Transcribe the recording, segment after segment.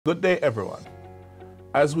Good day, everyone.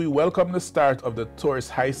 As we welcome the start of the tourist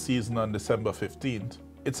high season on December 15th,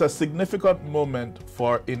 it's a significant moment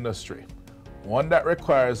for industry, one that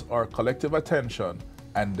requires our collective attention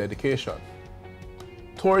and dedication.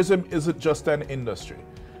 Tourism isn't just an industry,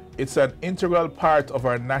 it's an integral part of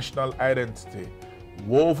our national identity,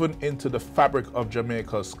 woven into the fabric of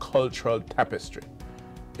Jamaica's cultural tapestry.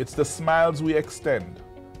 It's the smiles we extend,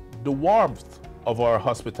 the warmth of our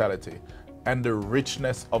hospitality, and the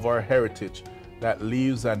richness of our heritage that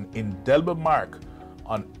leaves an indelible mark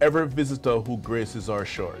on every visitor who graces our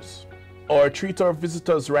shores. Our Treat Our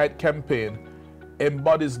Visitors Right campaign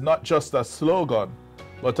embodies not just a slogan,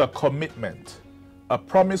 but a commitment, a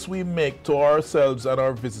promise we make to ourselves and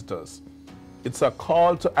our visitors. It's a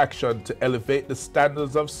call to action to elevate the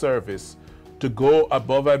standards of service, to go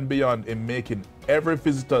above and beyond in making every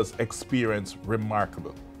visitor's experience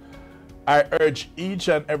remarkable. I urge each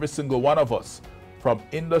and every single one of us, from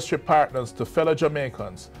industry partners to fellow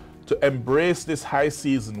Jamaicans, to embrace this high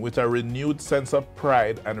season with a renewed sense of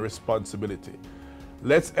pride and responsibility.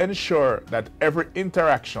 Let's ensure that every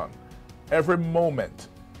interaction, every moment,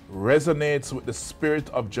 resonates with the spirit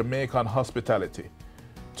of Jamaican hospitality.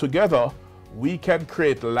 Together, we can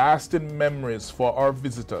create lasting memories for our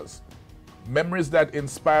visitors, memories that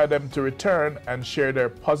inspire them to return and share their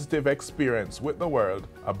positive experience with the world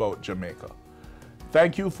about Jamaica.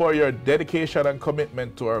 Thank you for your dedication and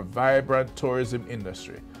commitment to our vibrant tourism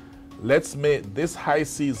industry. Let's make this high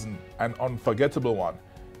season an unforgettable one,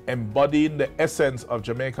 embodying the essence of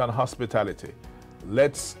Jamaican hospitality.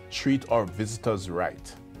 Let's treat our visitors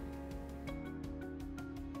right.